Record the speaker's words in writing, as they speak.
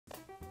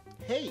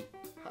Hey,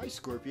 hi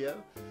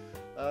Scorpio.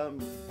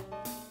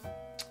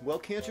 Well,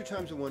 Cancer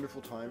time's a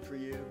wonderful time for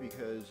you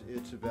because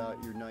it's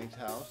about your ninth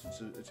house.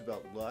 It's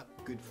about luck,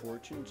 good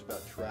fortune. It's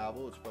about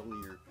travel. It's probably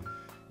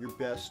your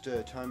best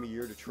time of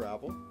year to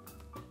travel.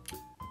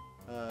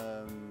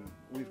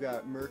 We've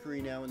got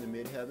Mercury now in the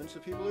midheaven,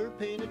 so people are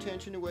paying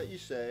attention to what you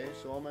say.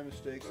 So all my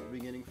mistakes at the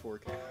beginning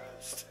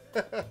forecast.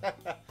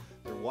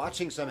 They're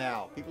watching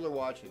somehow. People are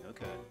watching.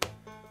 Okay.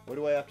 What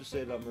do I have to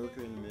say about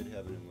Mercury in the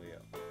midheaven in Leo?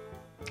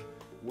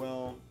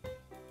 Well,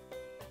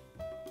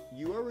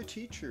 you are a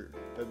teacher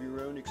of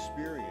your own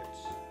experience.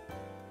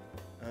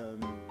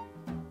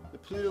 The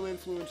Pluto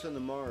influence on the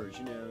Mars,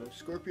 you know,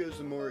 Scorpio's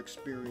the more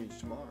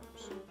experienced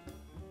Mars.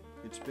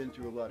 It's been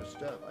through a lot of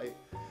stuff.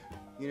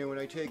 When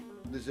I take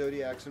the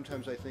zodiac,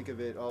 sometimes I think of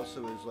it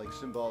also as like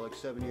symbolic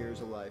 7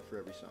 years of life for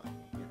every sign.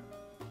 You know,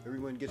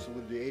 everyone gets to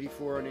live to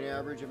 84 on an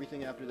average.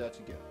 Everything after that's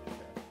a gift.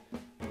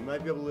 Okay? You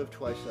might be able to live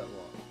twice that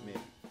long, maybe.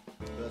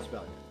 But that's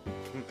about it.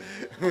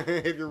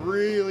 If you're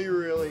really,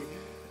 really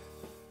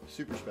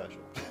super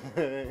special,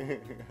 I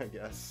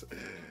guess.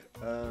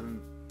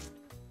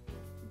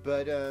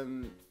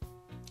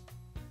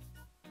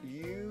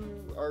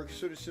 You are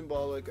sort of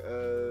symbolic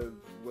of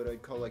what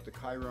I'd call like the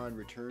Chiron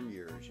return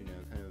years, you know,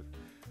 kind of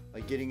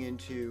like getting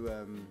into,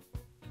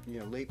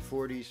 late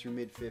 40s through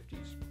mid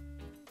 50s.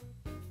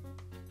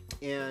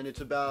 And it's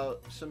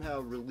about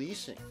somehow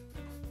releasing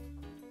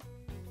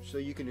so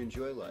you can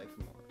enjoy life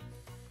more.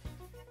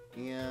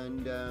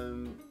 And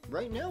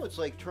right now it's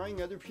like trying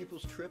other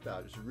people's trip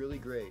out. It's really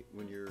great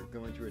when you're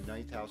going through a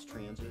ninth house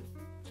transit.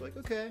 It's like,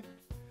 okay,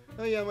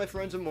 oh yeah, my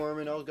friend's a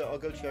Mormon. I'll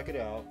go check it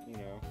out. You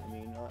know, I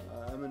mean,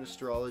 I'm an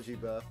astrology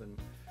buff, and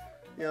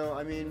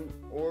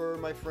or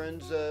my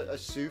friend's a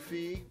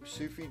Sufi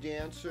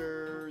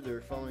dancer.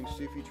 They're following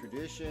Sufi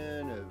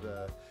tradition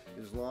of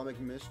Islamic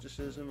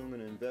mysticism. I'm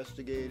going to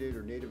investigate it,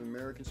 or Native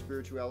American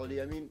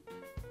spirituality. I mean,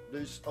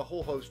 there's a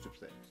whole host of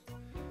things.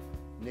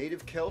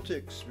 Native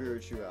Celtic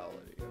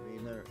spirituality. I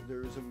mean,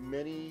 there's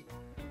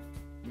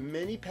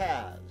many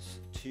paths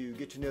to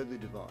get to know the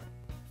divine.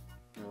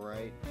 All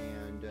right,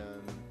 and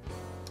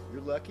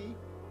you're lucky.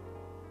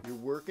 You're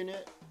working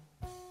it,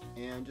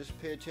 and just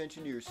pay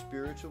attention to your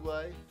spiritual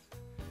life.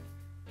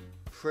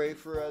 Pray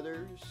for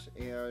others,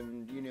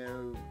 and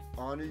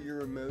honor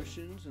your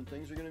emotions, and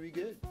things are going to be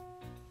good.